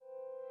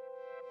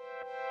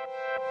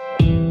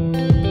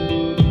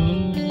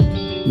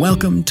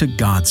Welcome to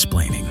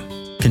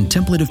Godsplaining,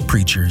 Contemplative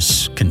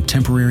Preachers,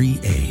 Contemporary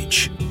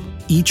Age.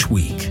 Each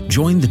week,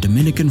 join the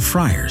Dominican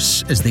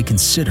friars as they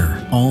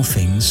consider all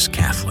things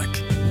Catholic.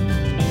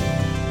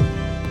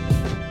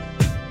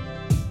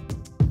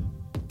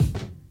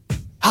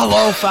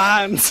 Hello,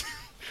 fans!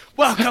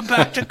 Welcome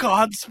back to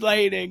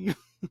Godsplaining!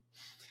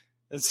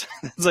 It's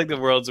like the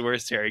world's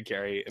worst Harry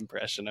Carey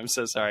impression. I'm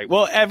so sorry.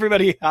 Well,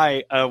 everybody,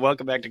 hi.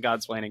 Welcome back to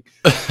Godsplaining.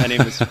 My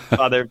name is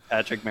Father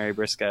Patrick Mary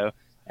Briscoe,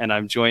 and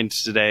I'm joined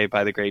today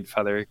by the great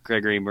Father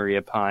Gregory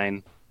Maria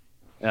Pine,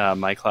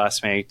 my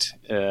classmate,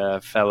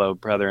 fellow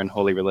brother in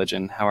holy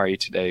religion. How are you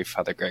today,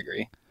 Father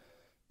Gregory?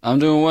 I'm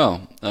doing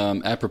well.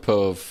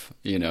 Apropos of,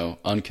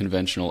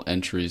 unconventional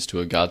entries to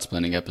a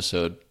Godsplaining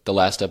episode, the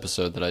last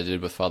episode that I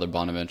did with Father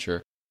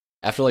Bonaventure,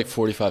 after like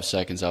 45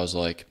 seconds, I was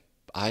like,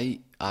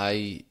 I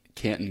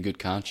can't in good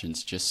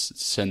conscience just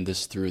send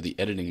this through the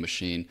editing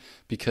machine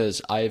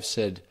because I have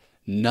said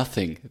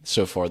nothing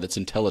so far that's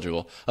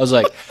intelligible. I was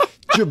like,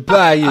 it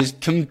was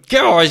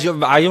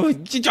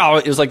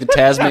like the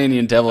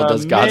Tasmanian devil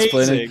does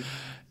Godsplaining.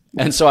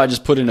 And so I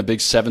just put in a big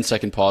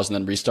 7-second pause and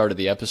then restarted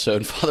the episode.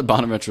 And Father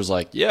Bonaventure was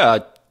like, yeah, I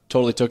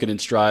totally took it in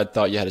stride,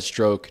 thought you had a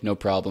stroke, no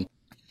problem.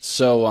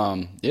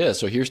 So,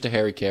 so here's to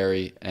Harry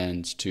Carey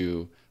and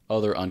to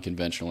other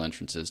unconventional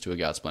entrances to a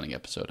Godsplaining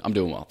episode. I'm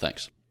doing well,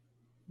 thanks.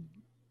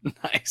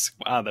 Nice.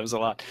 Wow, that was a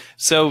lot.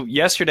 So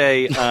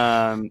yesterday,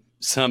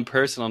 some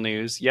personal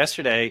news.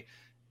 Yesterday,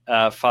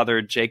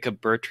 Father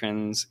Jacob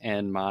Bertrands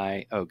and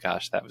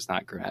that was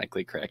not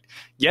grammatically correct.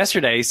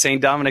 Yesterday,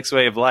 St. Dominic's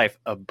Way of Life,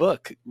 a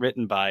book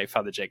written by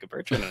Father Jacob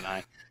Bertrand and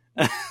I,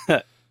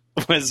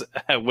 was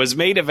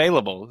made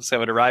available.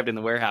 So it arrived in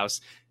the warehouse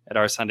at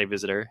our Sunday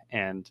Visitor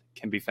and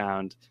can be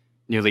found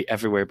nearly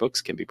everywhere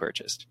books can be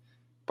purchased.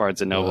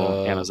 Barnes &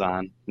 Noble,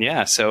 Amazon.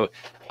 Yeah, so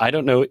I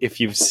don't know if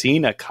you've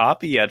seen a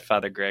copy yet,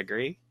 Father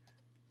Gregory.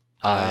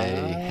 I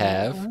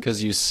have,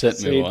 because you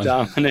sent me one.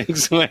 St.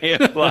 Dominic's Way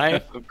of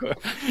Life, of course.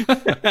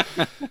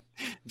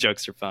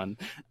 Jokes are fun.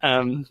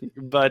 So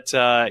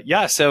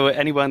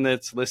anyone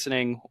that's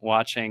listening,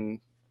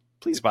 watching,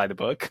 please buy the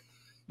book.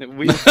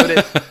 We put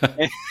it...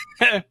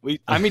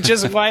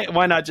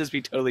 why not just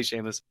be totally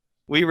shameless?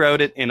 We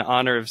wrote it in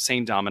honor of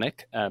St.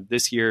 Dominic.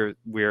 This year,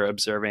 we're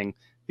observing...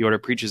 The Order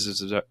of Preachers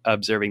is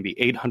observing the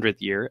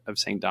 800th year of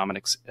St.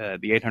 Dominic's,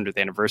 the 800th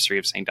anniversary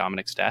of St.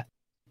 Dominic's death.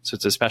 So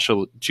it's a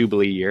special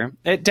Jubilee year.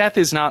 Death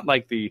is not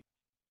like the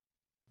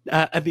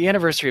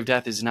anniversary of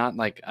death is not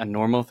like a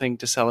normal thing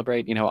to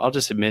celebrate. I'll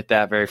just admit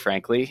that very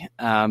frankly.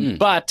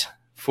 But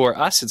for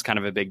us, it's kind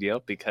of a big deal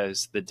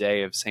because the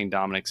day of St.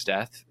 Dominic's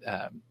death,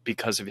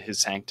 because of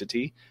his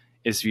sanctity,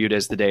 is viewed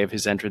as the day of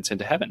his entrance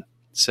into heaven.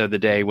 So the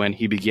day when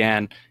he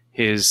began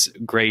his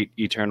great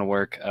eternal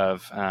work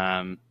of...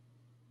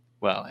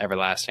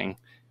 everlasting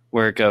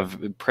work of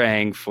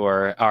praying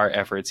for our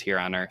efforts here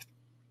on earth.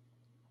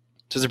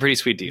 So it's a pretty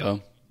sweet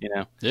deal.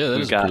 Yeah, that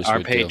we've got our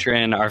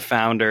patron, our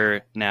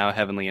founder, now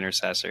heavenly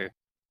intercessor.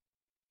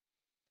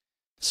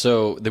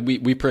 So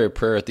we pray a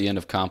prayer at the end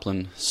of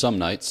Compline some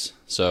nights.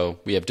 So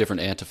we have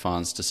different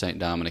antiphons to St.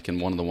 Dominic, and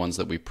one of the ones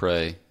that we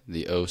pray,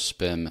 the O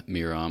Spem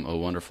Miram, O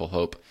Wonderful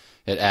Hope,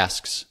 it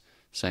asks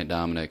St.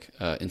 Dominic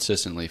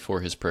insistently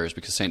for his prayers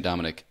because St.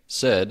 Dominic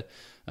said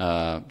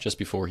just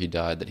before he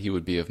died that he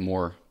would be of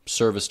more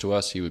service to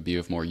us, he would be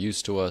of more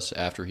use to us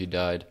after he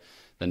died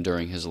than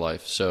during his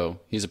life. So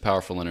he's a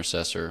powerful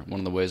intercessor. One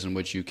of the ways in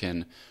which you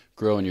can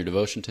grow in your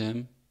devotion to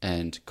him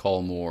and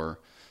call more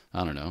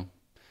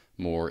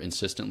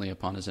insistently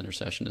upon his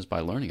intercession is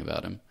by learning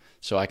about him.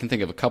 So I can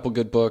think of a couple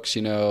good books,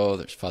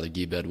 there's Father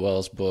Guy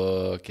Bedwell's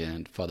book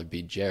and Father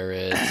B.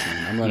 Jarrett's.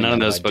 None of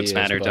those books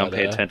matter. Don't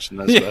pay attention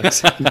to those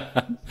books.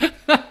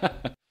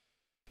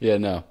 Yeah,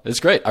 no,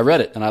 it's great. I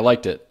read it and I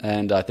liked it,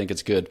 and I think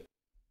it's good.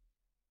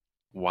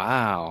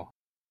 Wow.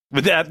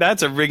 But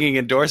that's a ringing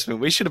endorsement.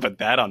 We should have put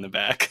that on the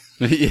back.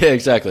 Yeah,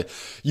 exactly.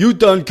 You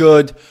done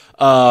good.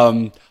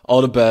 All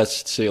the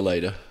best. See you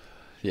later.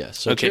 Yeah.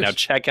 So okay, now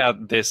check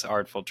out this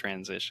artful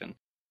transition.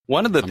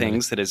 One of the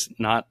things that is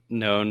not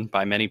known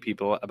by many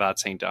people about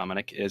St.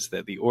 Dominic is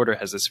that the order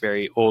has this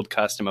very old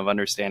custom of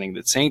understanding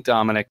that St.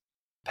 Dominic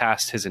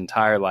passed his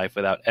entire life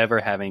without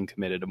ever having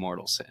committed a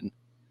mortal sin.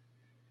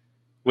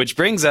 Which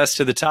brings us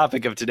to the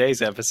topic of today's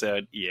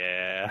episode.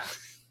 Yeah.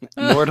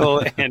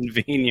 Mortal and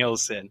venial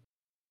sin.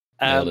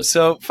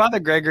 So, Father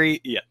Gregory,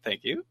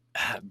 thank you.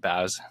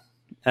 Bows.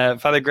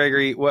 Father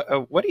Gregory,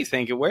 what do you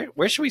think?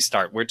 Where should we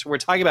start? We're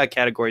talking about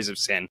categories of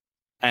sin.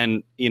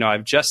 And,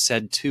 I've just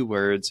said two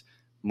words,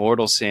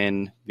 mortal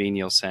sin,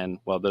 venial sin.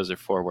 Well, those are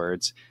 4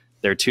 words.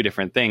 They're 2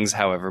 different things,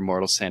 however,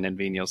 mortal sin and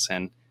venial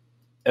sin.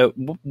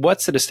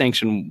 What's the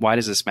distinction? Why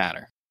does this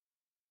matter?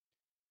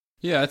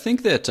 Yeah, I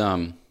think that...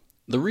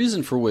 the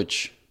reason for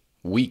which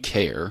we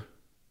care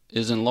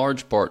is in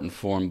large part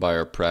informed by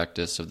our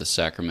practice of the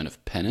sacrament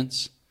of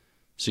penance.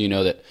 So you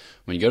know that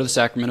when you go to the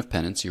sacrament of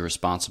penance, you're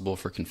responsible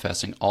for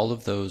confessing all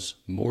of those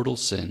mortal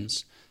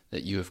sins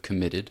that you have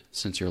committed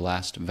since your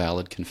last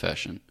valid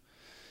confession.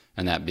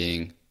 And that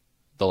being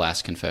the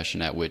last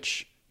confession at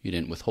which You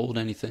didn't withhold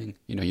anything.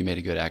 You made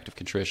a good act of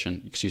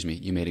contrition.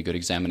 You made a good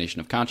examination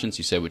of conscience.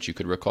 You said what you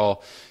could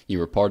recall. You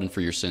were pardoned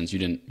for your sins. You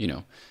didn't,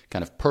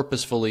 kind of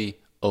purposefully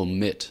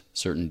omit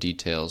certain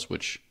details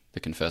which the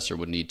confessor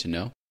would need to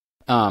know.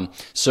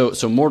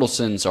 So mortal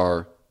sins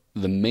are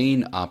the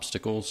main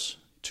obstacles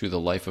to the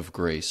life of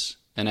grace,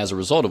 and as a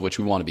result of which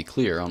we want to be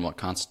clear on what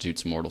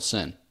constitutes mortal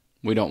sin.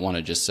 We don't want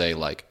to just say,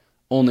 like,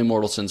 only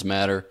mortal sins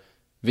matter,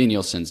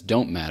 venial sins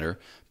don't matter,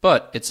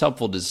 but it's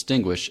helpful to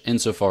distinguish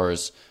insofar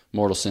as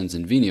mortal sins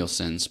and venial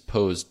sins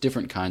pose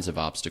different kinds of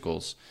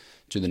obstacles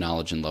to the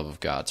knowledge and love of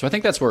God. So I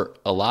think that's where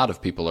a lot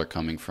of people are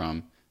coming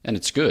from, and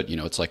it's good.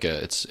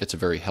 It's a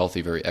very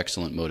healthy, very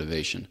excellent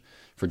motivation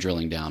for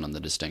drilling down on the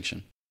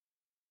distinction.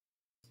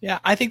 Yeah,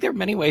 I think there are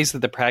many ways that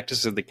the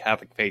practice of the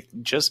Catholic faith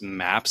just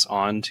maps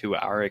onto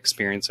our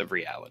experience of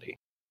reality.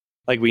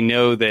 Like, we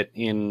know that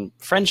in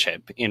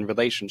friendship, in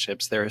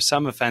relationships, there are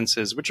some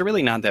offenses which are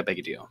really not that big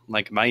a deal.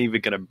 Like, am I even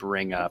going to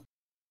bring up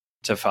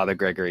to Father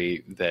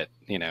Gregory that,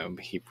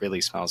 he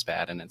really smells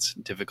bad and it's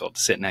difficult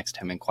to sit next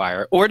to him in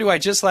choir? Or do I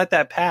just let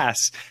that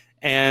pass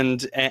and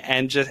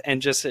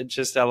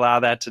just allow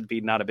that to be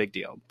not a big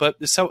deal?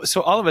 But so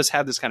all of us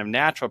have this kind of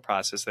natural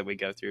process that we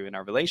go through in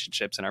our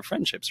relationships and our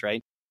friendships,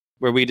 right?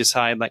 Where we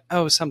decide, like,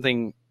 oh,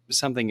 something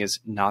is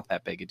not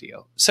that big a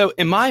deal. So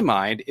in my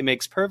mind, it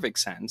makes perfect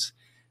sense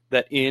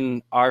that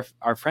in our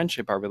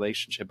friendship, our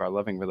relationship, our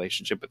loving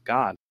relationship with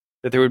God,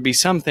 that there would be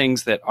some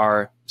things that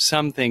are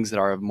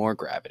of more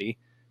gravity,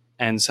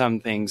 and some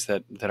things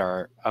that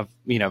are of,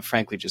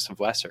 frankly, just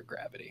of lesser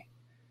gravity.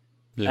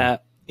 Yeah.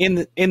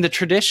 In the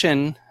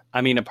tradition,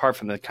 I mean, apart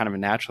from the kind of a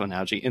natural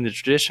analogy, in the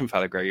tradition,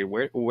 Father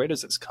Gregory, where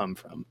does this come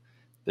from,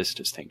 this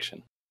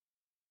distinction?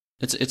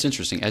 It's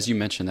interesting. As you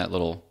mentioned, that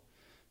little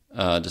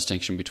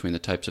distinction between the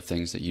types of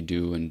things that you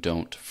do and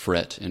don't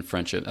fret in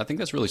friendship. I think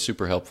that's really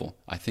super helpful.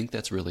 I need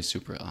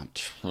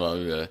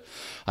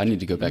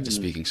to go back to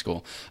speaking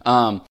school.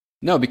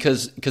 No,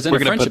 because in we're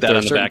going to put that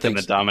on the back things...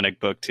 of the Dominic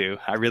book too.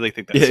 I really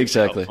think that's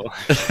exactly helpful.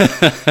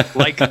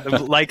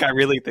 like I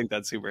really think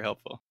that's super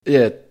helpful.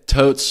 Yeah,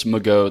 totes,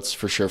 magotes,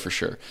 for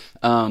sure.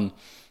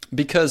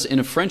 Because in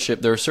a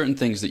friendship, there are certain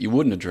things that you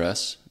wouldn't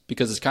address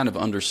because it's kind of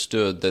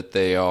understood that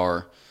they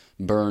are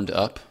burned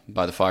up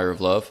by the fire of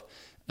love.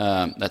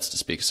 That's to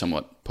speak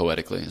somewhat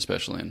poetically,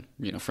 especially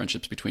in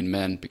friendships between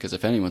men, because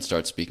if anyone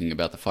starts speaking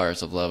about the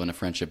fires of love in a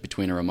friendship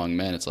between or among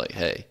men, it's like,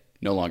 hey,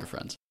 no longer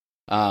friends.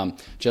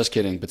 Just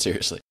kidding, but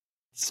seriously.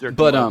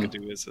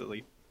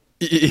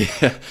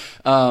 Yeah.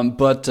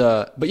 But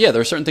yeah,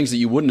 there are certain things that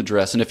you wouldn't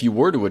address, and if you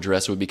were to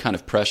address, it would be kind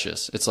of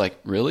precious. It's like,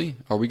 really?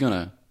 Are we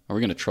gonna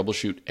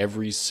troubleshoot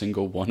every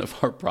single one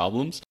of our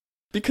problems?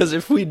 Because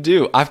if we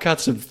do, I've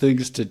got some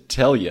things to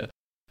tell you.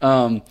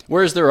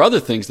 Whereas there are other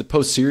things that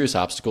pose serious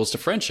obstacles to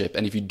friendship,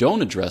 and if you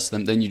don't address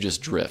them, then you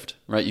just drift,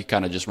 right? You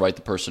kind of just write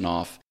the person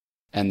off,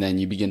 and then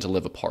you begin to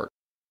live apart.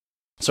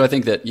 So I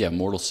think that,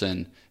 mortal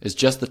sin is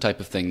just the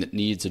type of thing that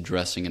needs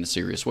addressing in a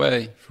serious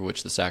way, for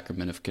which the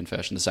sacrament of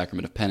confession, the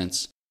sacrament of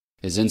penance,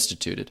 is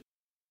instituted.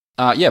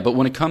 But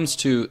when it comes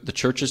to the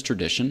Church's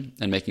tradition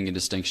and making a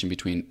distinction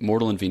between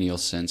mortal and venial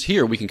sins,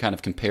 here we can kind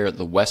of compare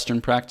the Western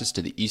practice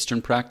to the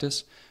Eastern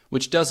practice,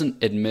 which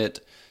doesn't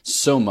admit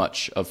so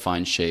much of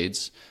fine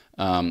shades.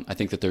 I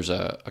think that there's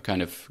a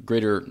kind of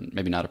greater,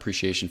 maybe not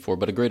appreciation for,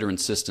 but a greater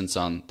insistence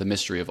on the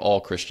mystery of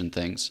all Christian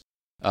things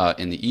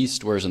in the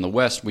East, whereas in the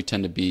West, we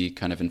tend to be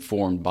kind of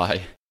informed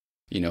by,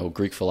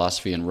 Greek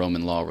philosophy and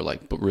Roman law. We're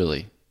like, but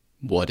really,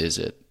 what is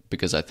it?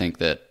 Because I think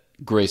that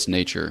grace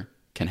nature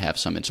can have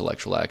some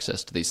intellectual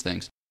access to these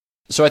things.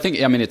 So I think,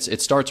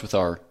 it starts with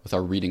our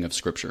reading of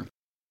Scripture.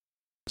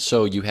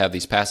 So you have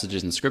these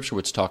passages in Scripture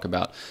which talk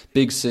about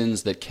big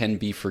sins that can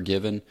be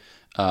forgiven,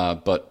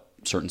 but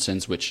certain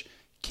sins which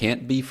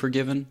can't be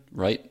forgiven,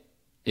 right?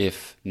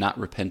 If not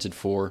repented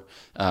for,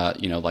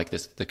 like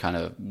the kind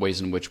of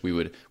ways in which we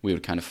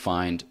would kind of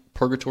find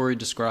purgatory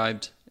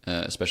described,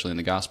 especially in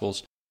the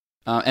Gospels,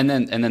 and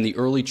then the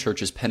early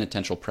Church's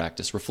penitential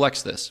practice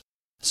reflects this.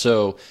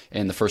 So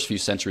in the first few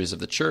centuries of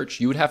the Church,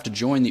 you would have to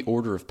join the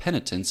order of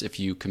penitents if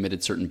you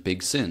committed certain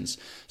big sins.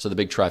 So the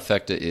big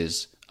trifecta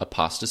is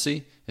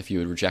apostasy, if you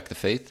would reject the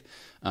faith.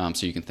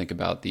 So you can think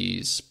about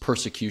these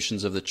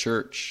persecutions of the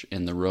Church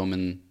in the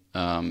Roman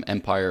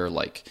Empire,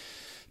 like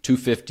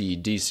 250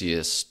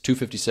 Decius,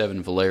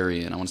 257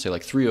 Valerian, I want to say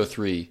like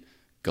 303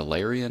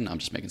 Galerian. I'm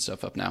just making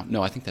stuff up now.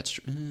 No, I think that's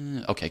true.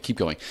 Okay, keep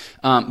going.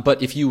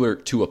 But if you were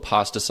to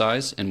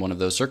apostatize in one of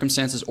those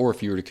circumstances, or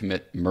if you were to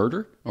commit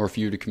murder, or if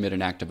you were to commit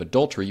an act of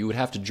adultery, you would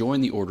have to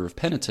join the order of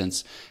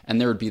penitents,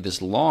 and there would be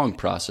this long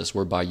process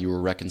whereby you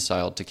were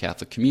reconciled to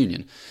Catholic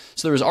communion.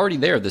 So there was already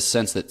this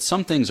sense that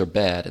some things are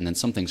bad, and then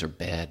some things are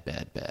bad,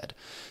 bad, bad.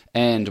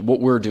 And what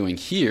we're doing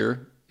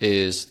here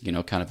is,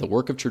 kind of the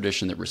work of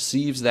tradition that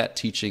receives that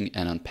teaching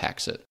and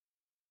unpacks it.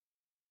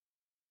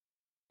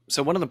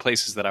 So one of the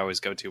places that I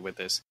always go to with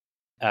this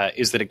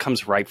is that it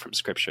comes right from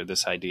Scripture,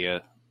 this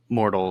idea,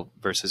 mortal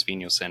versus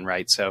venial sin,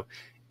 right? So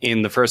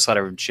in the first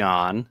letter of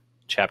John,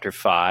 chapter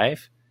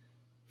 5,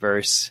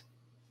 verse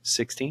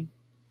 16,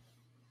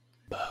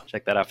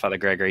 Check that out, Father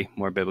Gregory.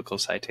 More biblical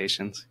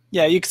citations.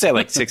 Yeah, you could say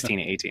like 16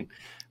 to 18.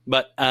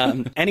 But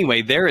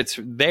anyway,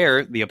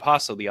 the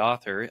apostle, the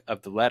author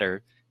of the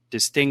letter,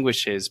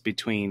 distinguishes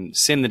between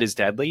sin that is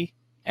deadly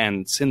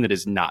and sin that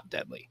is not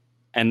deadly.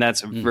 And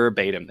that's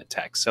verbatim the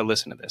text. So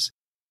listen to this.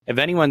 If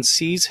anyone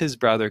sees his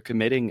brother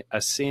committing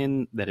a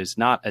sin that is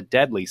not a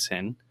deadly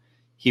sin,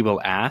 he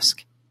will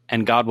ask,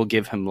 and God will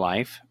give him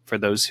life for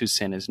those whose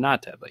sin is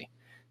not deadly.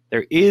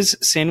 There is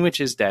sin which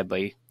is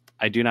deadly.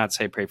 I do not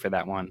say pray for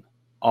that one.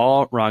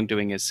 All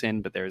wrongdoing is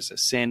sin, but there is a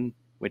sin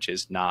which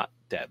is not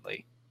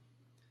deadly.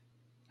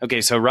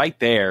 Okay, so right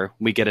there,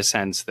 we get a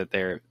sense that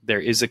there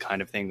is a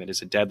kind of thing that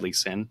is a deadly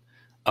sin,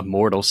 a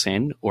mortal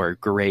sin, or a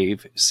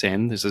grave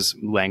sin. This is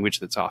language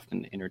that's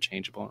often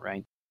interchangeable,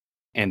 right?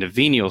 And a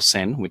venial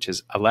sin, which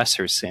is a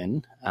lesser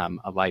sin,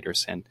 a lighter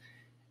sin.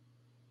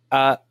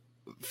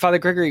 Father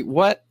Gregory,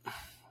 what,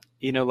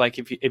 like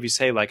if you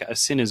say like a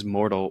sin is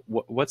mortal,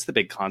 what's the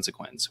big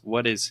consequence?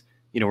 What is,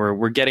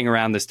 we're getting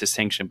around this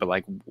distinction, but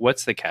like,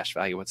 what's the cash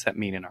value? What's that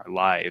mean in our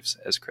lives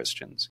as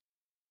Christians?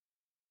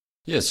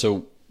 Yeah,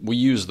 so we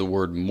use the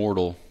word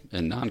mortal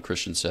in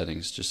non-Christian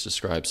settings just to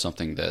describe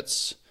something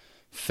that's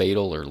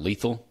fatal or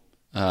lethal.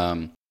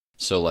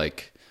 So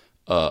like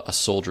a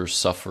soldier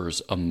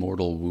suffers a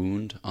mortal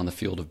wound on the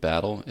field of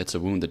battle. It's a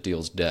wound that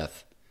deals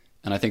death.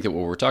 And I think that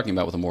what we're talking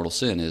about with a mortal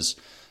sin is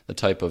the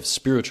type of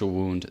spiritual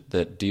wound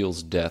that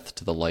deals death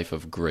to the life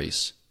of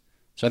grace.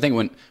 So I think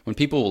when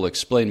people will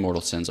explain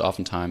mortal sins,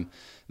 oftentimes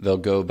they'll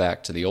go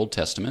back to the Old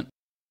Testament,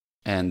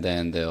 and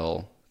then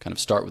they'll kind of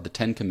start with the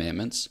Ten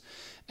Commandments.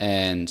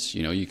 And,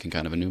 you can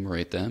kind of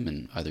enumerate them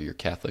in either your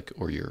Catholic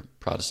or your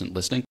Protestant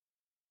listening.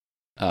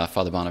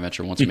 Father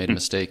Bonaventure once made a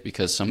mistake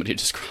because somebody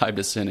described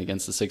a sin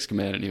against the Sixth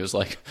Commandment, and he was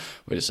like,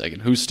 wait a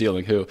second, who's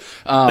stealing who?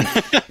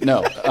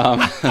 No.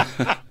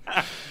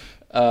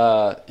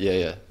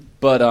 Yeah.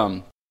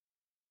 But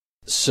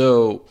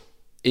so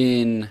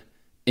in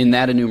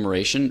that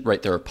enumeration,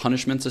 right, there are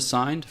punishments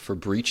assigned for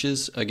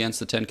breaches against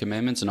the Ten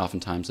Commandments, and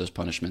oftentimes those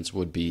punishments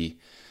would be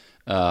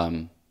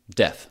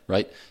death,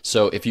 right?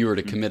 So if you were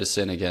to commit a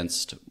sin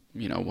against,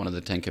 one of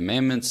the Ten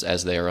Commandments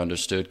as they are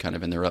understood kind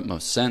of in their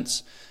utmost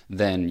sense,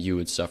 then you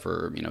would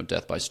suffer,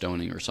 death by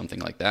stoning or something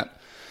like that.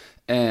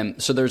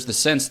 And so there's the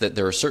sense that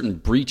there are certain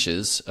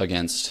breaches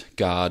against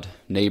God,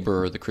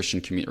 neighbor, the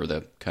Christian community, or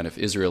the kind of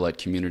Israelite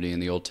community in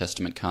the Old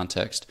Testament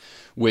context,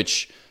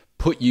 which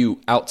put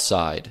you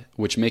outside,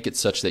 which make it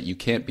such that you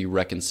can't be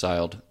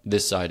reconciled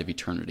this side of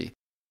eternity.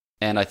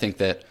 And I think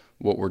that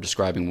what we're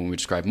describing when we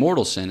describe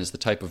mortal sin is the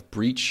type of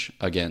breach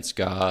against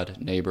God,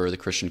 neighbor, the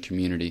Christian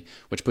community,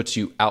 which puts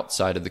you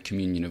outside of the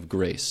communion of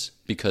grace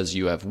because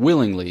you have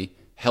willingly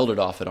held it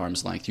off at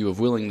arm's length. You have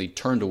willingly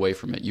turned away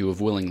from it. You have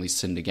willingly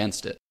sinned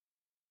against it.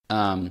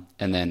 And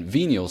then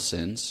venial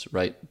sins,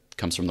 right,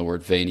 comes from the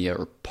word venia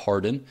or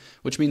pardon,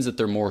 which means that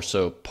they're more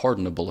so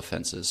pardonable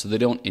offenses. So they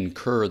don't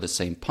incur the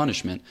same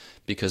punishment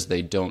because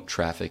they don't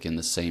traffic in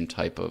the same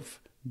type of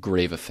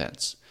grave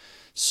offense.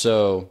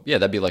 So, yeah,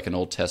 that'd be like an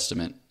Old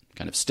Testament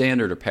kind of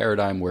standard or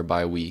paradigm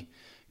whereby we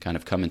kind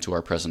of come into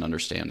our present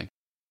understanding.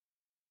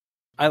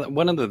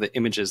 One of the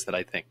images that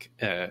I think,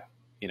 to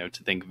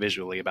think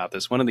visually about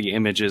this, one of the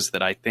images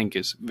that I think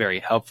is very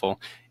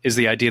helpful is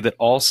the idea that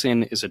all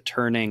sin is a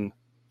turning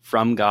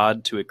from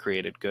God to a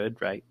created good,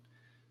 right?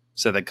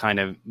 So the kind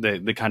of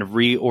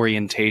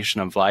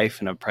reorientation of life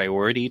and of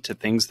priority to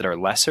things that are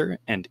lesser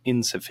and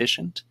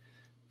insufficient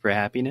for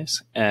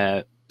happiness.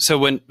 So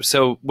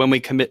when we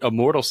commit a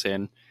mortal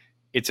sin,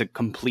 it's a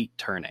complete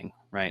turning,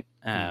 right?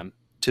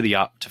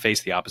 To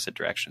face the opposite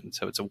direction.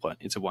 So it's a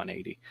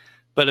 180.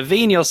 But a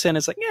venial sin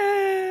is like,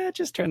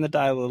 just turn the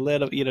dial a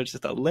little,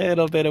 just a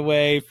little bit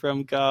away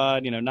from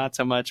God, not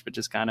so much, but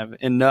just kind of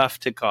enough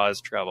to cause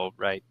trouble,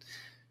 right?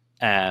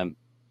 And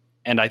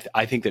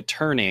I think that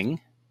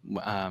turning,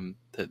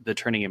 the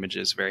turning image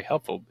is very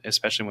helpful,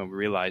 especially when we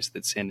realize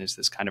that sin is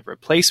this kind of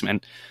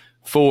replacement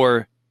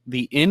for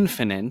the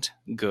infinite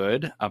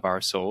good of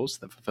our souls,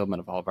 the fulfillment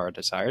of all of our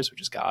desires, which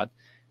is God,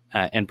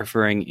 and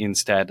preferring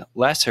instead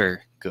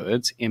lesser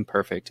goods,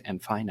 imperfect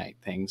and finite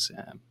things,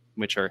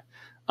 which are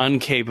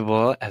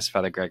incapable, as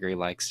Father Gregory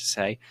likes to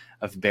say,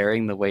 of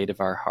bearing the weight of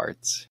our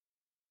hearts.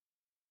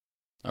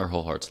 Our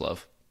whole heart's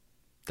love.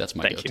 That's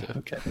my go-to. You.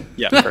 Okay.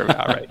 Yeah, perfect.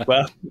 All right.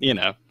 Well,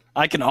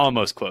 I can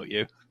almost quote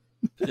you.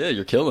 Yeah,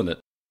 you're killing it.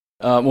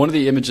 One of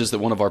the images that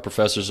one of our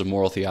professors of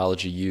moral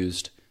theology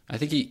used, I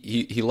think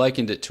he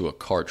likened it to a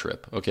car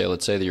trip. Okay,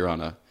 let's say that you're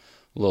on a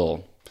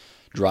little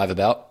drive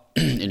about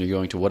and you're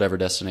going to whatever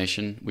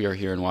destination. We are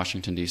here in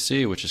Washington,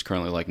 D.C., which is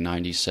currently like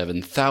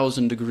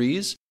 97,000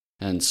 degrees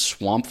and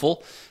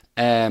swampful.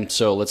 And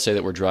so let's say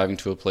that we're driving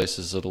to a place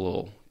that's a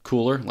little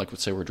cooler, like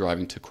let's say we're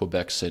driving to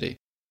Quebec City.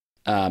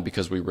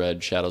 Because we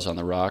read Shadows on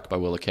the Rock by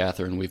Willa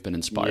Cather, and we've been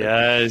inspired.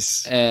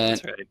 Yes, and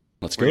that's right.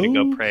 Let's We're going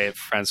to go pray at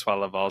Francois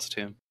Laval's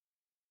tomb.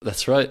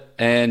 That's right.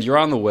 And you're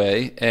on the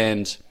way,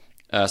 and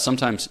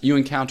sometimes you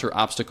encounter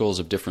obstacles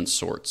of different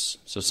sorts.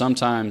 So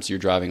sometimes you're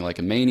driving like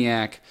a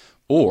maniac,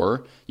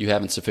 or you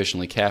haven't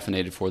sufficiently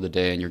caffeinated for the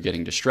day and you're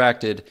getting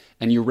distracted,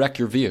 and you wreck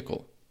your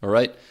vehicle, all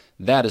right?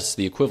 that is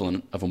the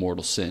equivalent of a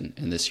mortal sin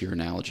in this here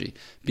analogy,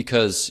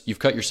 because you've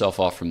cut yourself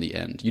off from the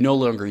end. You no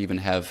longer even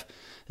have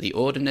the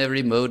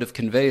ordinary mode of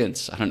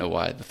conveyance. I don't know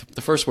why.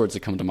 The first words that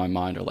come to my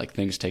mind are like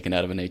things taken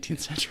out of an 18th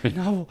century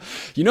novel.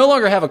 You no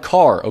longer have a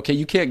car, okay?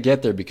 You can't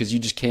get there because you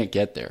just can't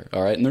get there,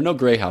 all right? And there are no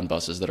Greyhound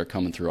buses that are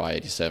coming through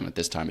I-87 at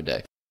this time of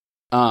day.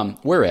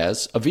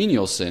 Whereas a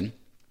venial sin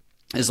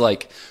is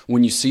like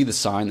when you see the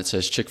sign that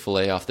says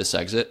Chick-fil-A off this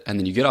exit, and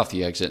then you get off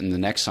the exit, and the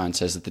next sign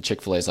says that the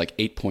Chick-fil-A is like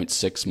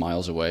 8.6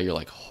 miles away. You're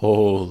like,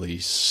 holy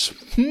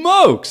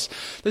smokes!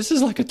 This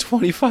is like a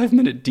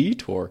 25-minute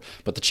detour,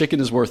 but the chicken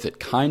is worth it.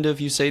 Kind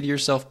of, you say to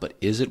yourself, but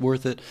is it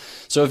worth it?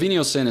 So a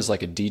venial sin is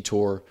like a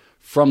detour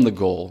from the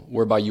goal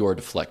whereby you are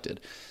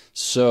deflected.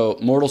 So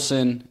mortal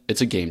sin,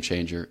 it's a game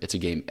changer. It's a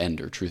game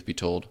ender, truth be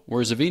told.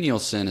 Whereas a venial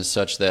sin is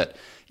such that,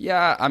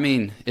 yeah, I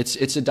mean,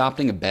 it's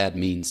adopting a bad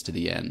means to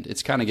the end.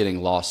 It's kind of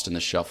getting lost in the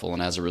shuffle,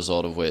 and as a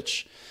result of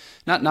which,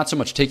 not so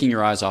much taking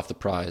your eyes off the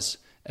prize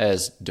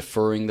as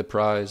deferring the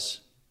prize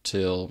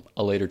till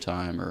a later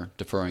time, or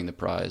deferring the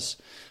prize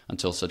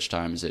until such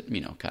time as it,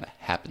 kind of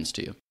happens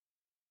to you.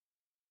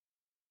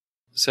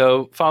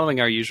 So following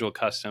our usual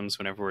customs,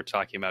 whenever we're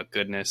talking about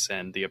goodness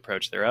and the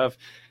approach thereof,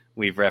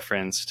 we've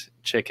referenced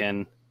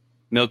chicken,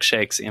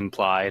 milkshakes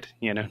implied,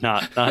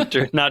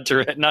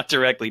 not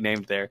directly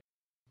named there.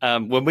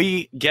 When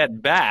we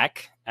get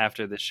back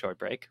after this short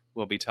break,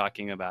 we'll be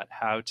talking about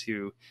how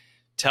to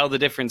tell the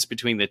difference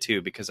between the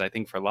two, because I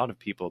think for a lot of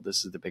people,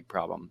 this is the big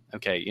problem.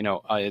 Okay,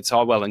 it's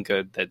all well and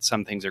good that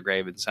some things are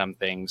grave and some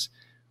things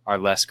are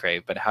less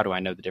grave, but how do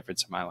I know the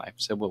difference in my life?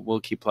 So we'll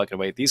keep plugging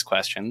away at these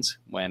questions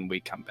when we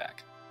come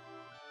back.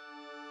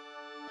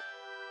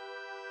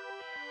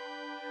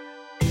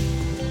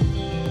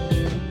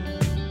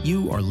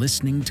 You are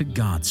listening to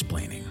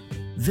Godsplaining.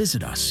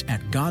 Visit us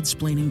at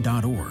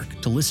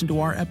godsplaining.org to listen to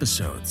our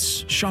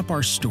episodes, shop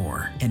our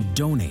store, and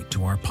donate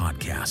to our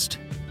podcast.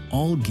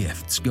 All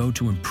gifts go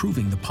to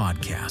improving the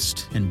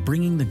podcast and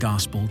bringing the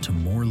gospel to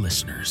more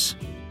listeners.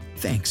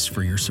 Thanks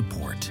for your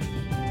support.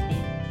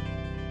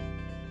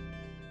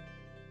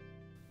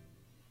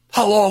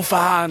 Hello,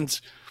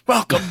 fans.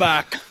 Welcome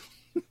back.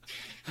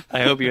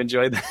 I hope you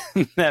enjoyed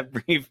that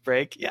brief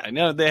break. Yeah,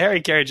 no, the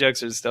Harry Carey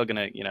jokes are still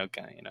gonna,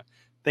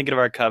 thinking of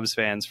our Cubs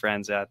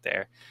friends out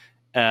there.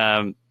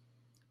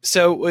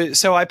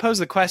 So I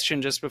posed the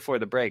question just before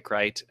the break,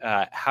 right?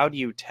 How do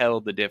you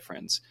tell the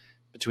difference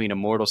between a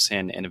mortal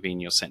sin and a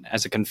venial sin?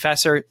 As a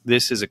confessor,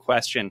 this is a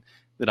question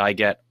that I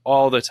get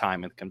all the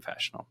time in the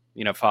confessional.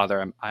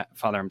 Father,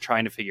 I'm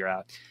trying to figure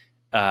out,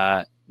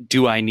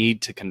 do I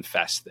need to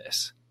confess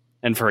this?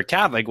 And for a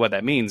Catholic, what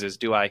that means is,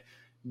 do I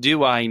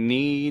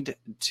need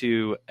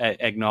to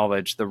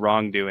acknowledge the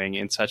wrongdoing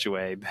in such a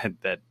way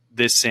that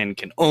this sin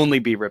can only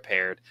be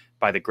repaired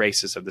by the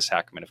graces of the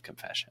sacrament of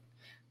confession?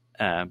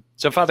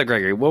 So, Father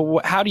Gregory,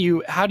 well, how do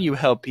you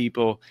help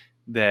people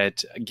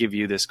that give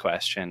you this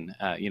question,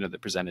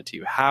 that present it to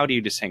you? How do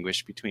you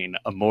distinguish between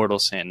a mortal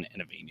sin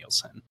and a venial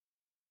sin?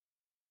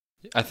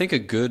 I think a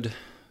good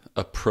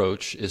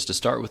approach is to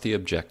start with the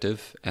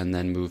objective and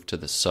then move to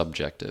the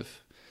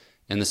subjective,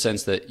 in the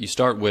sense that you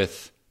start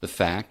with the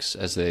facts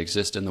as they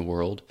exist in the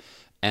world,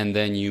 and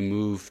then you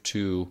move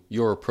to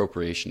your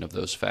appropriation of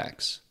those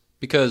facts.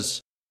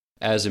 Because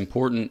as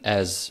important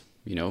as,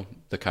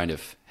 the kind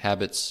of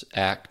habits,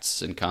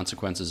 acts, and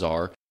consequences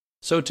are,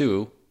 so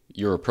too,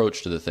 your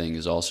approach to the thing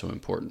is also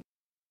important.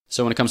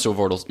 So when it comes to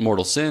a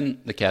mortal sin,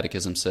 the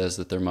Catechism says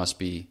that there must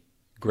be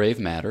grave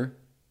matter,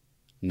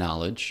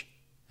 knowledge,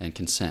 and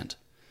consent.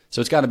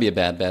 So it's got to be a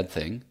bad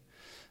thing.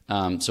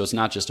 So it's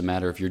not just a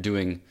matter of you're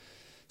doing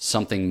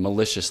something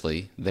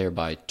maliciously,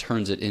 thereby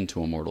turns it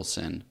into a mortal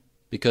sin,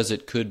 because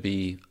it could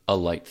be a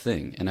light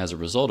thing, and as a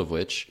result of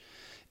which,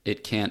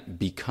 it can't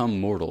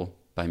become mortal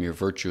by mere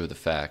virtue of the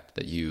fact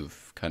that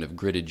you've kind of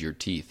gritted your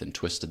teeth and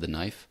twisted the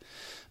knife.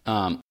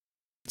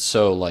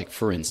 So, like,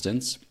 for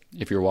instance,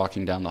 if you're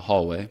walking down the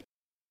hallway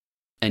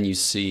and you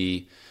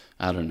see,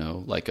 I don't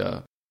know, like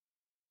a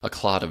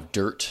clod of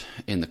dirt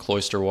in the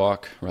cloister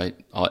walk, right?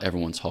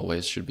 Everyone's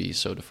hallways should be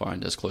so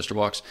defined as cloister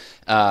walks.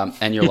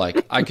 And you're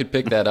like, I could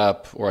pick that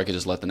up, or I could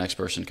just let the next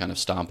person kind of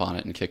stomp on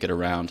it and kick it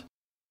around.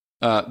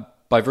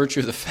 By virtue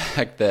of the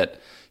fact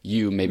that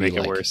you maybe make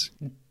it worse.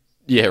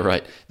 Yeah,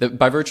 right.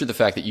 By virtue of the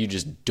fact that you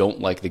just don't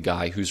like the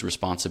guy whose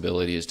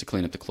responsibility is to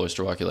clean up the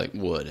cloister walk, you're like,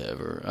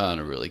 whatever, I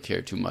don't really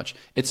care too much.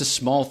 It's a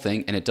small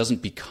thing, and it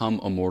doesn't become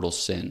a mortal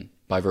sin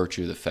by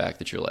virtue of the fact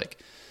that you're like,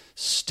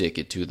 stick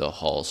it to the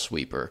hall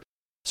sweeper.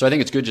 So I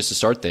think it's good just to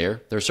start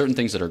there. There are certain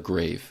things that are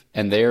grave,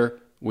 and there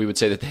we would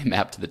say that they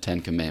map to the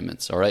Ten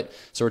Commandments, all right?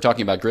 So we're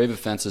talking about grave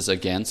offenses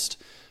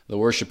against the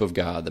worship of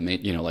God,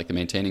 like the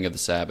maintaining of the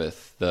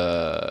Sabbath,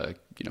 the,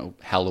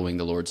 hallowing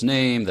the Lord's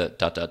name,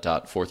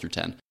 the ... 4 through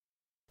 10.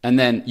 And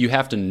then you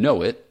have to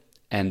know it,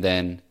 and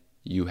then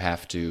you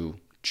have to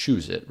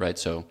choose it, right?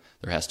 So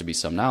there has to be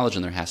some knowledge,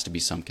 and there has to be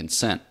some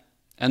consent.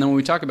 And then when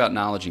we talk about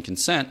knowledge and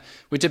consent,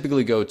 we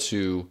typically go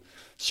to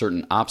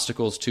certain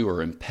obstacles to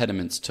or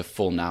impediments to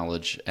full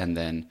knowledge and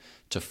then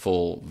to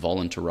full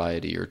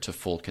voluntariety or to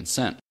full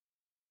consent.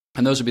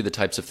 And those would be the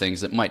types of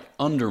things that might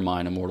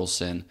undermine a mortal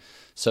sin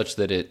such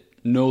that it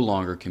no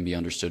longer can be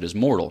understood as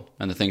mortal.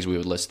 And the things we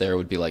would list there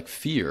would be like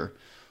fear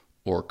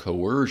or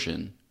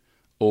coercion,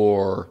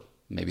 or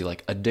maybe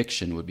like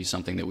addiction would be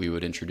something that we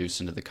would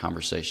introduce into the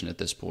conversation at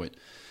this point.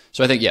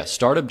 So I think, yeah,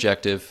 start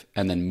objective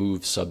and then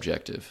move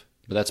subjective.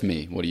 But that's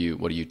me. What do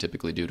you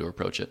typically do to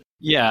approach it?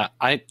 Yeah,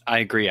 I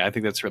agree. I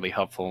think that's really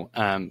helpful,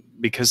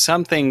 because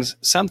some things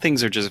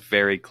are just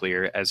very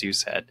clear, as you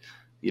said.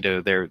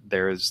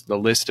 There's the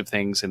list of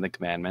things in the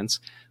commandments,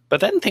 but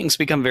then things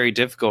become very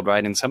difficult,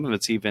 right? And some of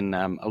it's even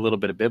a little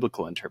bit of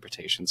biblical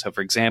interpretation. So,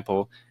 for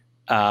example,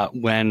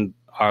 when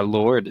our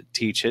Lord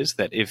teaches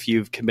that if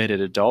you've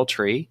committed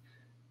adultery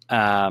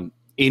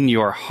in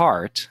your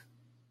heart,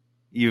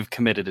 you've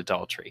committed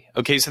adultery.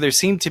 Okay, so there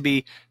seem to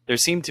be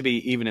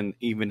even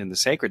in the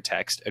sacred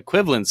text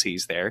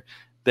equivalencies there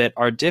that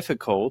are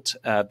difficult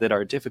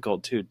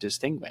to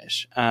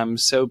distinguish.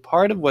 So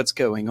part of what's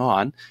going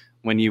on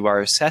when you are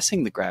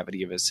assessing the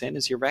gravity of a sin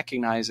is you're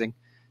recognizing,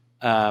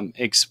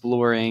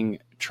 exploring,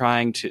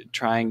 trying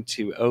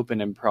to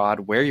open and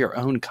prod where your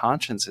own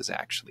conscience is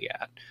actually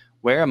at.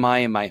 Where am I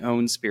in my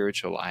own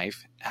spiritual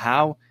life?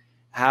 How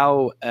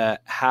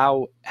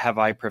have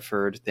I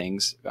preferred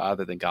things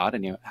other than God,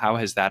 and how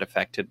has that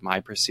affected my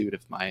pursuit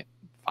of my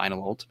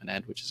final ultimate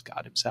end, which is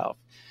God Himself?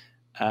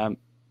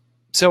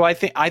 So I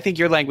think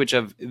your language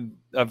of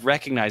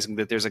recognizing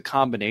that there's a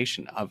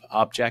combination of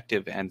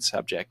objective and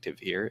subjective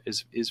here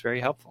is very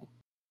helpful.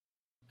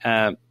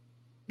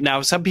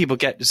 Now, some people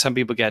get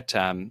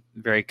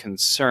very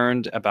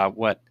concerned about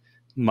what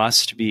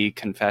must be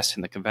confessed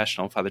in the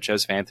confessional. Father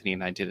Joseph Anthony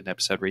and I did an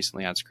episode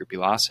recently on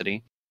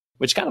scrupulosity,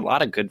 which got a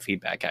lot of good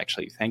feedback,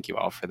 actually. Thank you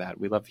all for that.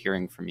 We love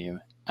hearing from you.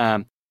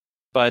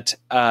 But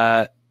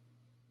I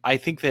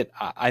think that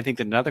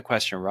another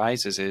question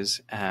arises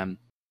is,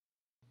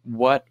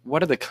 what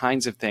are the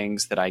kinds of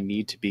things that I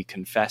need to be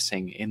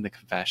confessing in the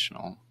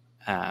confessional?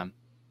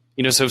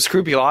 So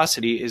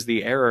scrupulosity is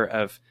the error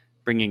of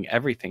bringing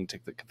everything to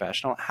the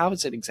confessional. How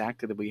is it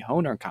exactly that we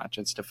hone our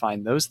conscience to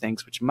find those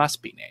things which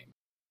must be named?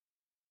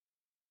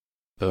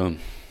 Boom.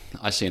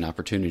 I see an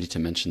opportunity to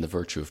mention the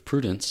virtue of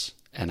prudence,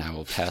 and I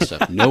will pass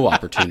up no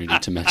opportunity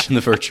to mention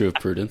the virtue of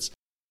prudence.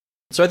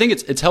 So I think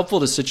it's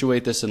helpful to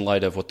situate this in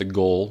light of what the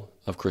goal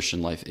of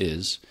Christian life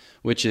is,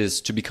 which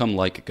is to become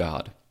like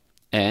God.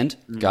 And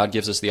God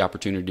gives us the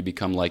opportunity to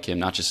become like Him,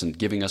 not just in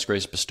giving us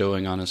grace,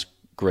 bestowing on us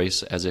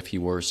grace as if He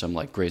were some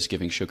like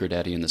grace-giving sugar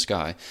daddy in the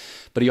sky,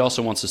 but He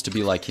also wants us to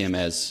be like Him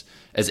as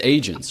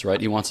agents, right?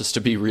 He wants us to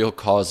be real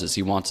causes.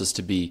 He wants us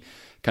to be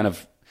kind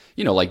of,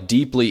 like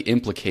deeply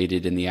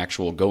implicated in the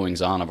actual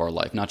goings-on of our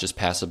life, not just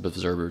passive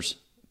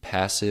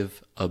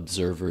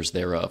observers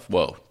thereof.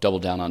 Whoa, double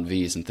down on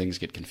V's and things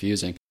get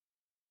confusing.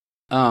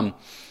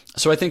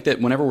 So I think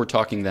that whenever we're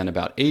talking then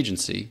about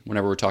agency,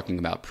 whenever we're talking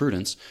about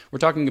prudence, we're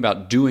talking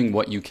about doing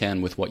what you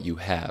can with what you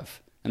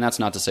have. And that's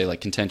not to say like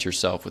content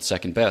yourself with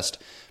second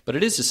best, but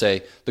it is to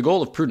say the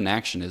goal of prudent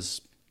action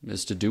is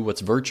to do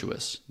what's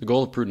virtuous. The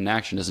goal of prudent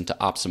action isn't to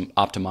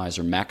optimize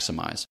or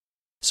maximize.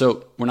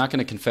 So we're not going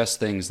to confess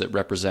things that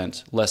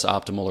represent less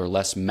optimal or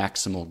less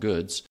maximal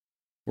goods.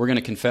 We're going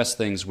to confess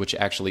things which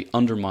actually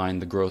undermine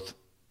the growth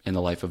in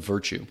the life of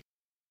virtue.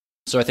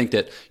 So I think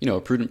that, a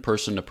prudent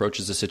person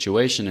approaches a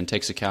situation and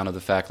takes account of the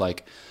fact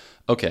like,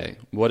 okay,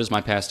 what has my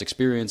past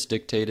experience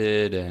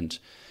dictated? And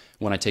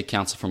when I take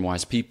counsel from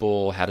wise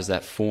people, how does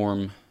that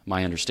form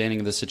my understanding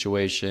of the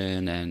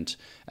situation? And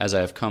as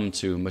I have come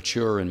to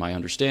mature in my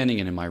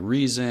understanding and in my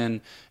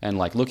reason, and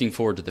like looking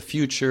forward to the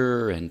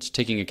future and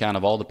taking account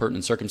of all the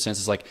pertinent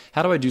circumstances, like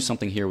how do I do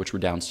something here which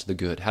redounds to the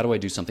good? How do I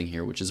do something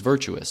here which is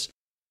virtuous?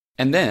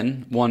 And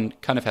then one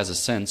kind of has a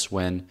sense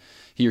when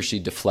he or she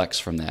deflects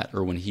from that,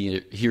 or when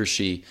he or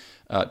she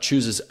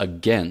chooses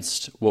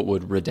against what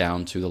would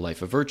redound to the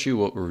life of virtue,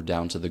 what would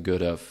redound to the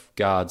good of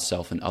God,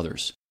 self, and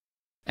others.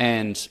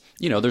 And,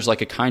 there's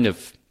like a kind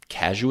of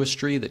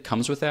casuistry that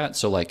comes with that.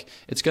 So like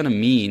it's going to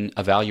mean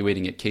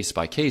evaluating it case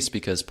by case,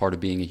 because part of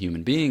being a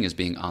human being is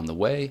being on the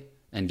way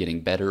and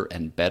getting better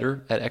and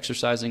better at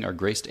exercising our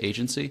graced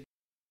agency.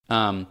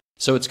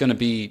 So it's going to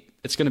be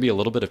a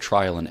little bit of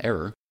trial and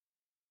error.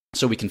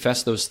 So we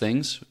confess those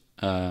things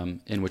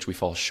in which we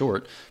fall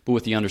short, but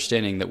with the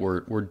understanding that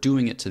we're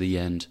doing it to the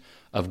end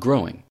of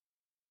growing.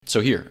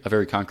 So here, a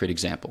very concrete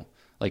example,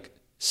 like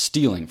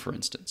stealing, for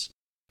instance.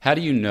 How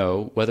do you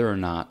know whether or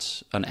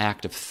not an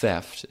act of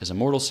theft is a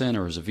mortal sin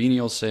or is a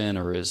venial sin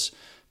or is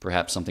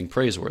perhaps something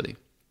praiseworthy?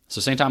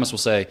 So St. Thomas will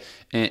say,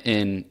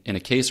 in a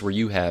case where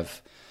you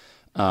have,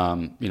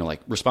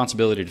 like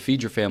responsibility to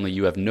feed your family,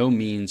 you have no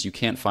means, you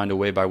can't find a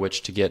way by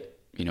which to get,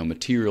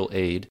 material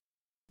aid.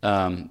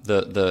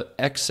 The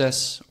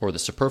excess or the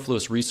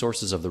superfluous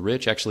resources of the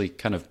rich actually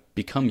kind of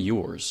become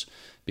yours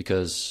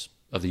because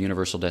of the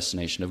universal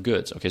destination of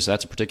goods. Okay, so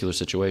that's a particular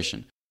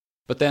situation.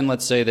 But then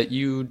let's say that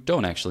you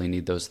don't actually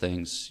need those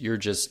things. You're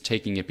just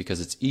taking it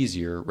because it's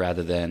easier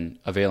rather than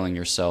availing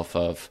yourself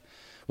of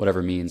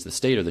whatever means the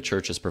state or the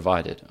church has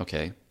provided.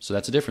 Okay, so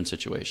that's a different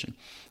situation.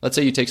 Let's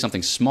say you take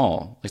something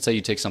small. Let's say you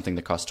take something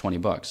that costs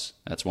 $20.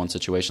 That's one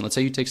situation. Let's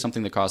say you take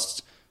something that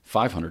costs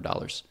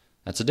 $500.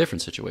 That's a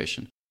different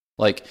situation.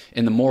 Like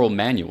in the moral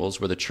manuals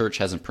where the church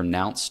hasn't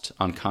pronounced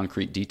on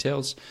concrete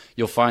details,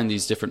 you'll find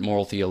these different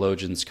moral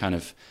theologians kind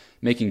of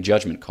making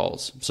judgment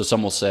calls. So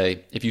some will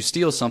say, if you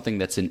steal something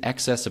that's in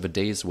excess of a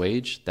day's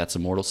wage, that's a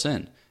mortal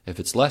sin. If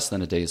it's less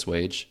than a day's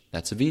wage,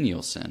 that's a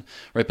venial sin,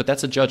 right? But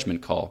that's a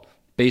judgment call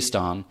based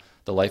on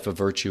the life of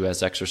virtue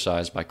as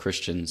exercised by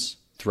Christians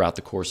throughout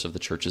the course of the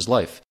church's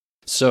life.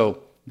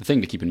 So the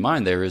thing to keep in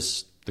mind there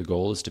is the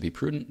goal is to be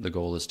prudent. The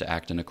goal is to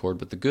act in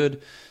accord with the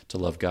good, to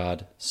love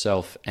God,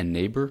 self, and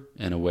neighbor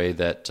in a way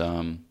that,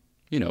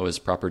 is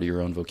proper to your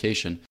own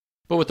vocation,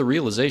 but with the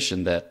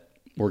realization that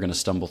we're going to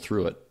stumble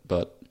through it.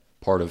 But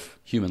part of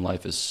human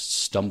life is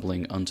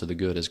stumbling unto the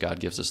good as God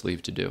gives us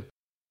leave to do.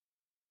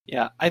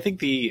 Yeah, I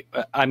think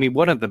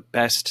one of the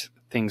best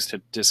things to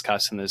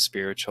discuss in the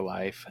spiritual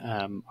life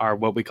are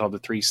what we call the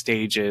three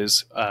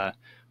stages,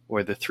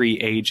 or the three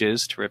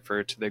ages, to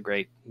refer to the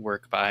great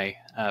work by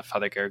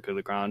Father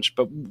Garrigou-Lagrange.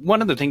 But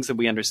one of the things that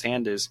we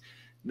understand is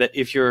that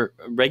if you're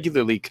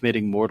regularly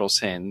committing mortal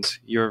sins,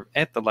 you're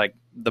at the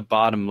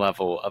bottom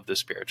level of the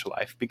spiritual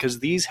life, because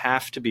these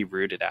have to be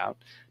rooted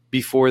out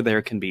before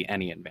there can be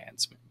any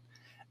advancement.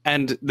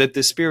 And that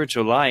the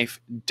spiritual life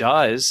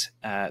does,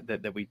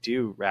 that we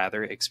do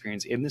rather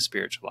experience in the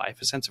spiritual life,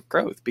 a sense of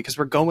growth, because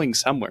we're going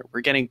somewhere. We're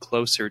getting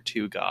closer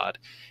to God.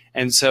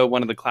 And so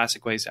one of the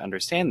classic ways to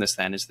understand this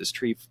then is this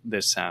threefold,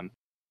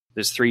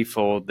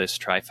 this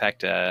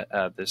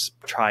trifecta, this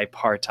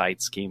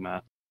tripartite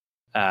schema,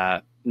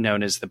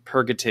 known as the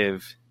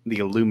purgative, the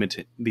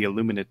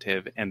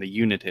illuminative, and the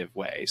unitive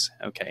ways.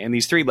 Okay, and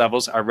these three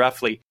levels are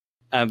roughly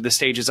the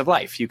stages of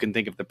life. You can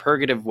think of the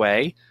purgative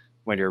way,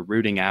 when you're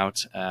rooting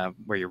out,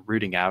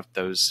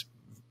 those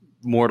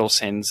mortal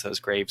sins, those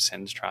grave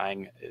sins,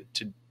 trying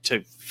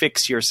to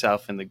fix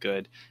yourself in the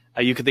good.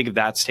 You could think of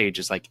that stage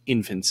as like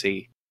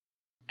infancy.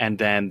 And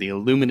then the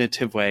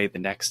illuminative way, the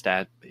next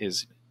step,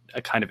 is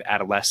a kind of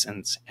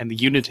adolescence. And the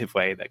unitive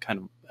way, that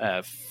kind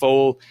of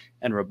full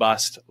and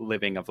robust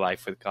living of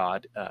life with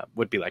God,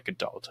 would be like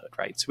adulthood,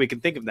 right? So we can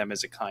think of them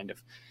as a kind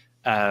of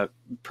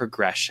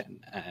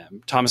progression.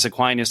 Thomas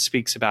Aquinas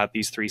speaks about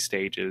these three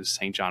stages.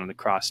 St. John of the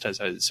Cross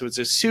does. So it's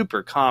a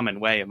super common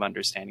way of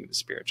understanding the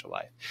spiritual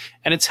life.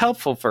 And it's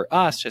helpful for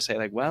us to say,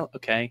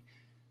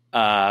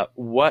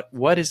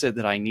 what is it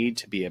that I need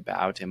to be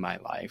about in my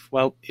life?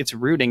 Well, it's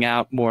rooting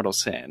out mortal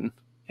sin,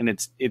 and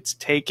it's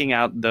taking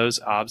out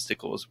those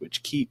obstacles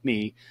which keep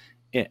me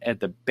at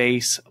the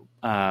base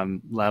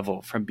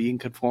level from being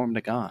conformed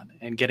to God,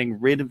 and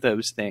getting rid of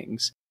those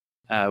things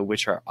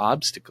which are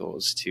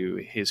obstacles to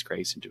his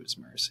grace and to his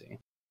mercy.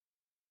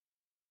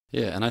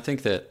 Yeah, and I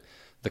think that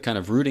the kind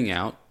of rooting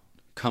out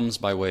comes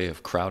by way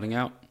of crowding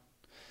out.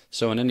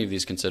 So in any of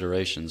these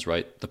considerations,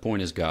 right, the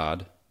point is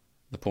God.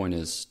 The point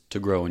is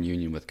to grow in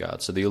union with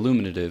God. So the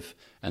illuminative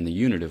and the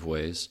unitive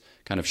ways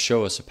kind of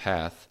show us a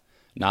path,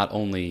 not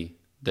only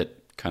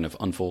that kind of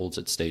unfolds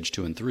at stage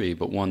 2 and 3,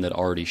 but one that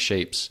already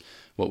shapes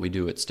what we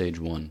do at stage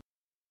 1.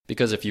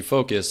 Because if you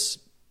focus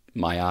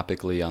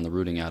myopically on the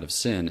rooting out of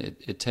sin,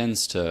 it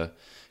tends to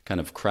kind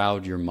of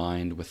crowd your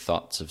mind with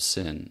thoughts of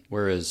sin,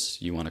 whereas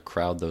you want to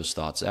crowd those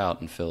thoughts out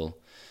and fill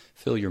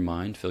your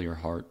mind, fill your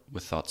heart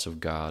with thoughts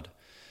of God.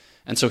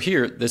 And so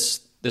here,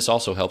 this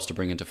also helps to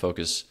bring into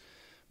focus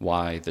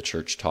why the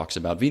church talks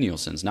about venial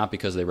sins, not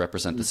because they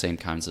represent the same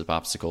kinds of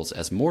obstacles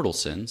as mortal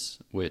sins,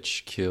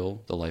 which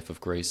kill the life of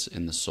grace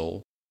in the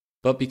soul,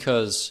 but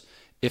because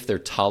if they're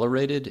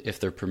tolerated, if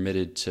they're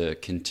permitted to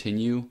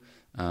continue,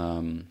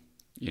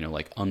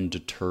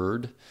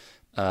 undeterred,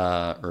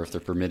 or if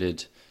they're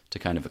permitted to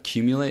kind of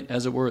accumulate,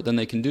 as it were, then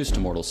they conduce to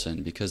mortal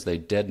sin, because they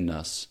deaden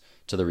us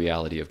to the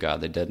reality of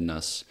God. They deaden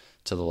us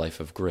to the life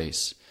of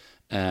grace.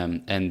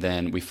 And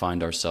then we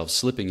find ourselves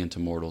slipping into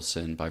mortal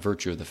sin by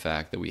virtue of the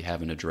fact that we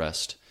haven't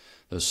addressed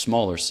those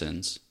smaller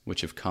sins,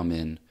 which have come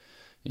in,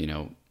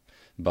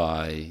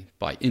 by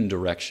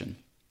indirection.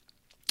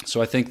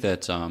 So I think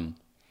that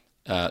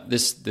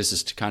this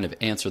is to kind of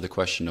answer the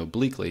question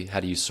obliquely: how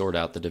do you sort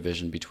out the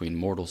division between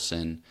mortal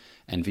sin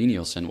and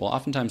venial sin? Well,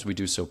 oftentimes we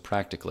do so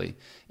practically,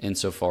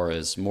 insofar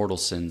as mortal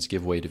sins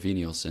give way to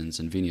venial sins,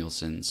 and venial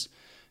sins,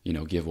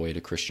 give way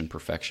to Christian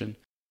perfection.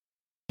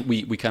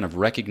 We kind of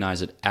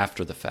recognize it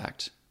after the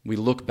fact. We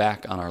look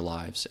back on our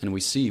lives and we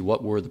see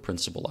what were the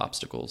principal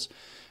obstacles,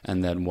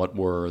 and then what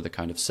were the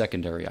kind of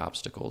secondary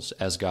obstacles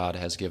as God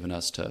has given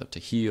us to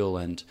heal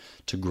and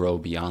to grow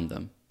beyond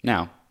them.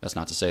 Now, that's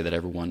not to say that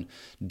everyone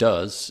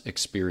does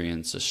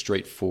experience a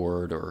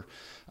straightforward or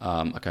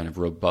a kind of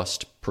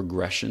robust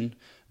progression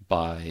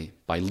by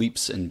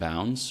leaps and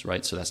bounds,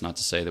 right? So that's not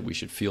to say that we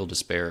should feel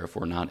despair if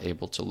we're not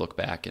able to look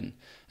back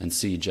and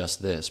see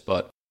just this,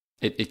 but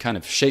it kind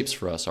of shapes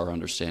for us our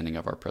understanding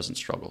of our present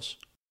struggles.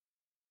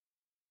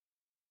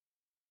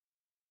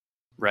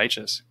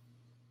 Righteous.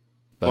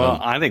 Well,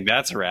 I think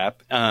that's a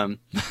wrap.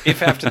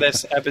 If after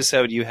this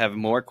episode you have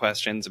more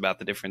questions about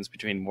the difference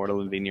between mortal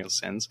and venial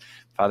sins,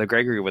 Father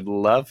Gregory would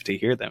love to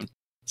hear them.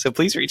 So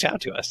please reach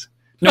out to us.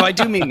 No, I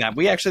do mean that.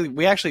 We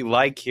actually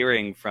like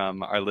hearing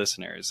from our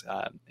listeners.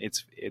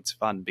 It's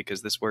fun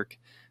because this work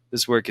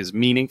is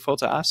meaningful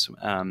to us,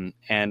 and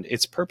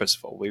it's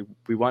purposeful.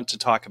 We want to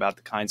talk about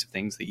the kinds of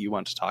things that you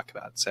want to talk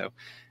about. So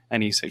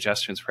any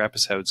suggestions for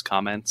episodes,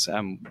 comments,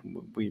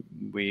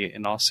 we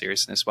in all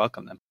seriousness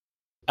welcome them.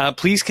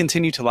 Please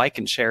continue to like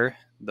and share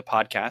the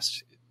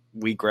podcast.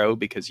 We grow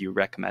because you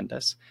recommend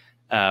us.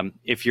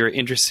 If you're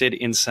interested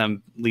in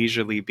some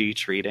leisurely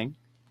beach reading,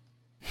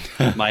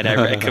 might I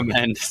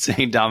recommend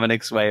St.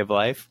 Dominic's Way of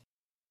Life,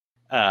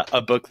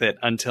 a book that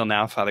until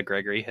now Father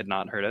Gregory had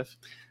not heard of.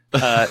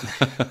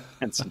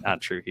 It's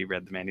not true. He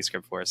read the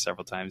manuscript for us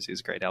several times. He was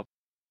a great help.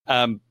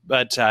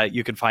 But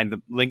you can find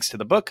the links to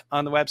the book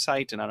on the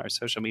website and on our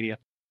social media.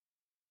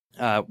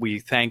 We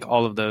thank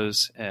all of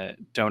those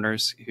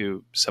donors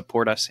who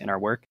support us in our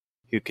work,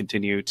 who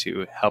continue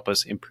to help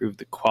us improve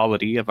the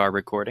quality of our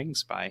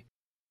recordings by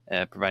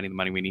providing the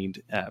money we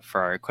need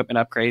for our equipment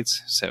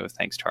upgrades. So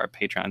thanks to our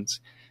patrons.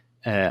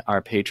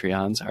 Our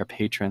patrons.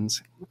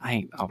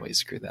 I always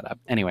screw that up.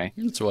 Anyway,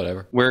 it's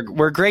whatever.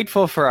 We're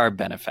grateful for our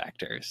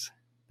benefactors.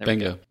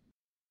 Bingo.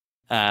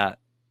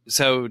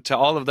 So to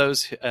all of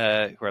those who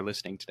are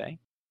listening today,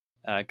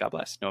 God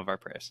bless. Know of our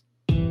prayers.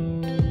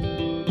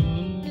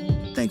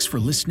 Thanks for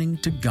listening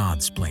to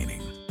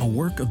Godsplaining, a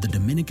work of the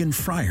Dominican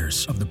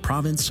Friars of the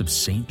province of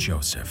St.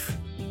 Joseph.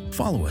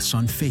 Follow us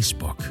on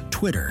Facebook,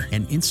 Twitter,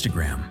 and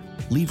Instagram.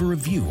 Leave a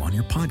review on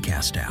your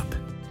podcast app.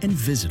 And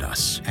visit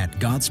us at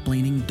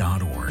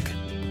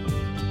godsplaining.org.